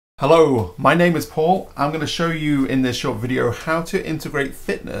Hello, my name is Paul. I'm going to show you in this short video how to integrate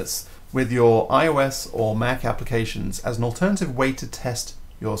FitNesse with your iOS or Mac applications as an alternative way to test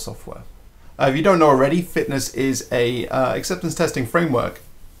your software. If you don't know already, FitNesse is a acceptance testing framework.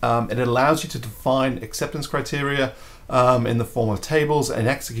 It allows you to define acceptance criteria in the form of tables and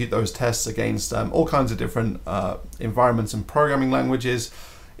execute those tests against all kinds of different environments and programming languages.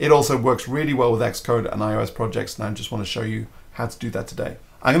 It also works really well with Xcode and iOS projects, and I just want to show you how to do that today.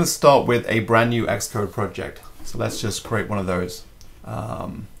 I'm going to start with a brand new Xcode project. So let's just create one of those.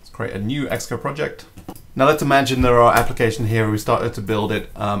 Let's create a new Xcode project. Now let's imagine there are applications here. We started to build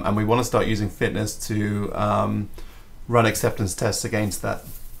it and we want to start using FitNesse to run acceptance tests against that.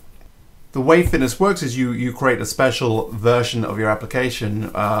 The way FitNesse works is you create a special version of your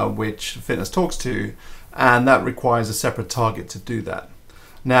application which FitNesse talks to, and that requires a separate target to do that.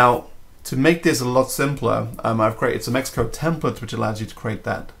 Now, to make this a lot simpler, I've created some Xcode templates which allows you to create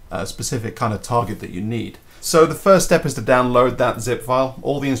that specific kind of target that you need. So the first step is to download that zip file.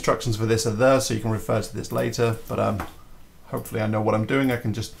 All the instructions for this are there, so you can refer to this later, but hopefully I know what I'm doing. I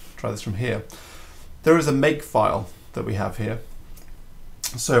can just try this from here. There is a make file that we have here.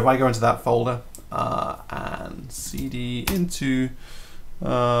 So if I go into that folder and cd into,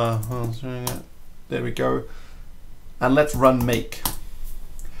 there we go, and let's run make.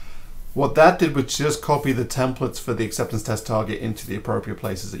 What that did was just copy the templates for the acceptance test target into the appropriate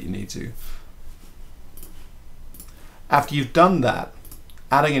places that you need to. After you've done that,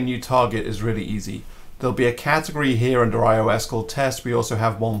 adding a new target is really easy. There'll be a category here under iOS called test. We also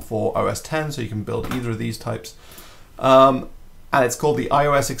have one for OS 10, so you can build either of these types. And it's called the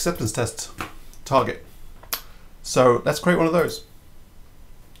iOS acceptance test target. So let's create one of those.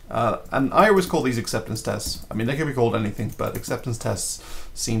 And I always call these acceptance tests. I mean, they can be called anything, but acceptance tests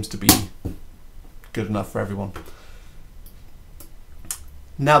seems to be good enough for everyone.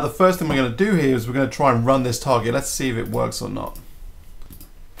 Now, the first thing we're going to do here is we're going to try and run this target. Let's see if it works or not.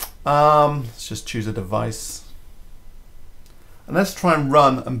 Let's just choose a device. And let's try and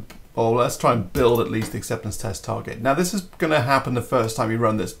run, or let's try and build at least the acceptance test target. Now, this is going to happen the first time you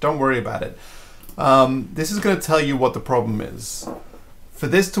run this. Don't worry about it. This is going to tell you what the problem is. For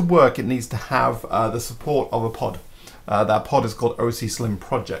this to work, it needs to have the support of a pod. That pod is called OC Slim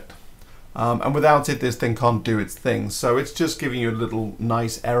Project. And without it, this thing can't do its thing. So it's just giving you a little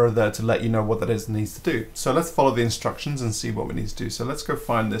nice error there to let you know what that is it needs to do. So let's follow the instructions and see what we need to do. So let's go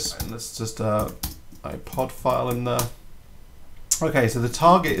find this. And let's just a pod file in there. Okay, so the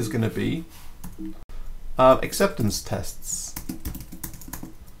target is going to be acceptance tests.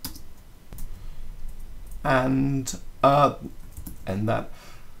 And that.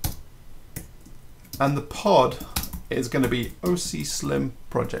 And the pod is going to be OC Slim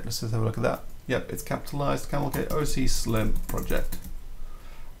Project. Let's just have a look at that. Yep, it's capitalized, camel K, OC Slim Project.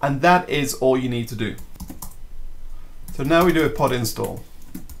 And that is all you need to do. So now we do a pod install.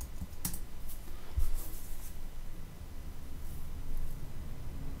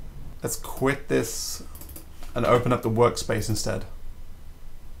 Let's quit this and open up the workspace instead.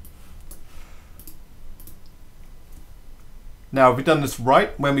 Now, if we've done this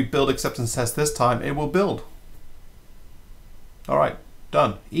right, when we build acceptance test this time, it will build. All right,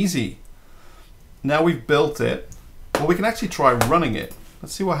 done, easy. Now we've built it, well, we can actually try running it.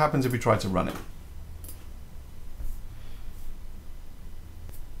 Let's see what happens if we try to run it.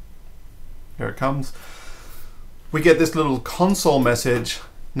 Here it comes. We get this little console message.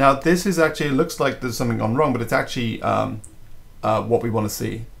 Now this is actually, it looks like there's something gone wrong, but it's actually what we want to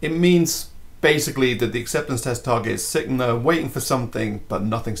see. It means basically that the acceptance test target is sitting there waiting for something, but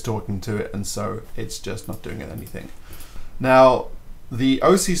nothing's talking to it, and so it's just not doing anything. Now, the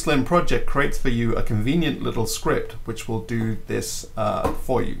OC Slim project creates for you a convenient little script which will do this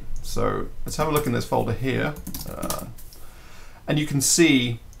for you. So let's have a look in this folder here. And you can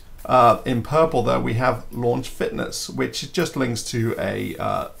see in purple there we have Launch FitNesse, which just links to a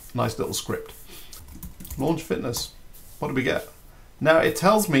nice little script. Launch FitNesse, what do we get? Now it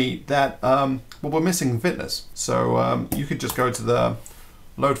tells me that well, we're missing FitNesse, so you could just go to the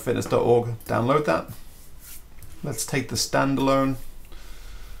loadfitnesse.org, download that. Let's take the standalone.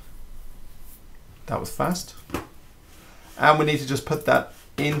 That was fast. And we need to just put that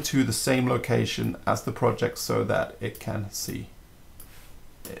into the same location as the project so that it can see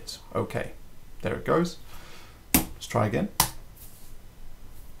it. Okay, there it goes. Let's try again.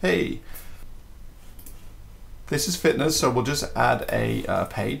 Hey. This is FitNesse, so we'll just add a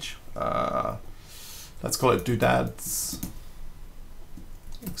page. Let's call it Doodads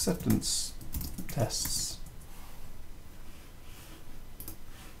Acceptance Tests.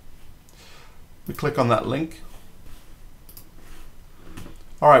 We click on that link.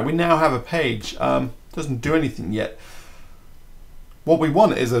 All right, we now have a page. Doesn't do anything yet. What we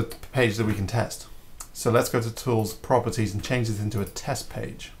want is a page that we can test. So let's go to Tools, Properties, and change this into a test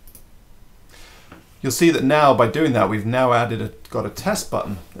page. You'll see that now by doing that, we've now got a test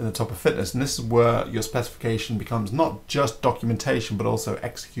button in the top of Fitness, and this is where your specification becomes not just documentation, but also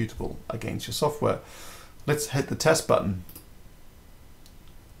executable against your software. Let's hit the test button.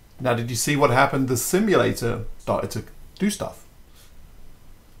 Now, did you see what happened? The simulator started to do stuff.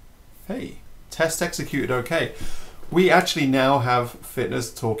 Hey, test executed okay. We actually now have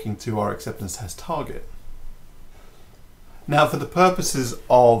Fitness talking to our acceptance test target. Now, for the purposes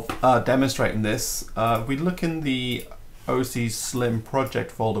of demonstrating this, if we look in the OC Slim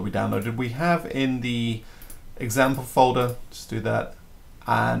project folder we downloaded, we have in the example folder, just do that,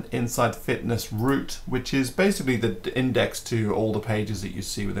 and inside Fitness root, which is basically the index to all the pages that you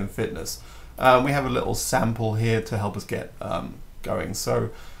see within Fitness. We have a little sample here to help us get going. So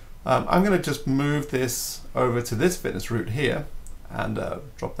I'm going to just move this over to this Fitness root here and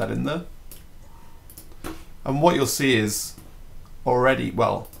drop that in there. And what you'll see is already,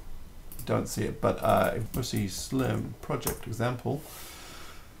 well, you don't see it, but if we see Slim project example,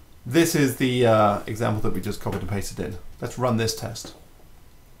 this is the example that we just copied and pasted in. Let's run this test.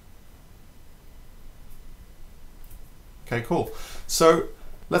 Okay, cool. So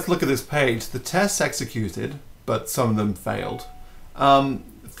let's look at this page. The tests executed, but some of them failed.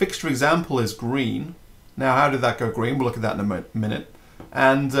 Fixture example is green. Now, how did that go green? We'll look at that in a minute.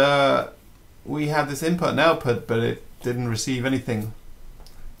 And we have this input and output, but it didn't receive anything.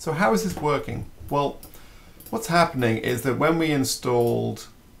 So how is this working? Well, what's happening is that when we installed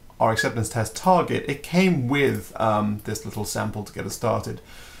our acceptance test target, it came with this little sample to get us started.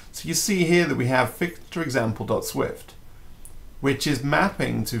 So you see here that we have fixtureexample.swift, which is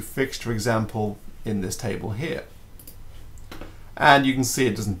mapping to fixture example in this table here. And you can see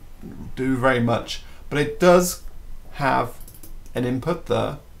it doesn't do very much, but it does have an input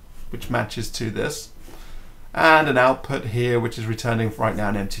there, which matches to this, and an output here, which is returning right now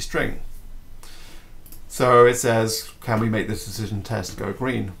an empty string. So it says, can we make this decision test go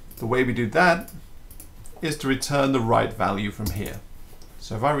green? The way we do that is to return the right value from here.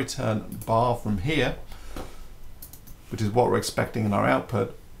 So if I return bar from here, which is what we're expecting in our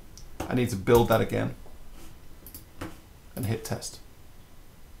output, I need to build that again and hit test.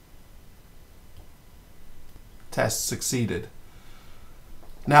 Test succeeded.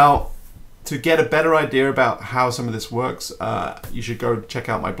 Now, to get a better idea about how some of this works, you should go check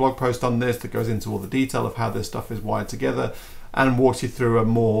out my blog post on this that goes into all the detail of how this stuff is wired together and walks you through a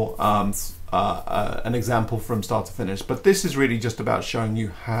more an example from start to finish. But this is really just about showing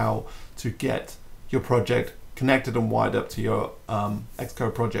you how to get your project connected and wired up to your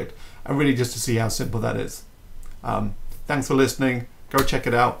Xcode project, and really just to see how simple that is. Thanks for listening. Go check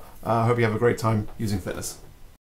it out. I hope you have a great time using Fitness.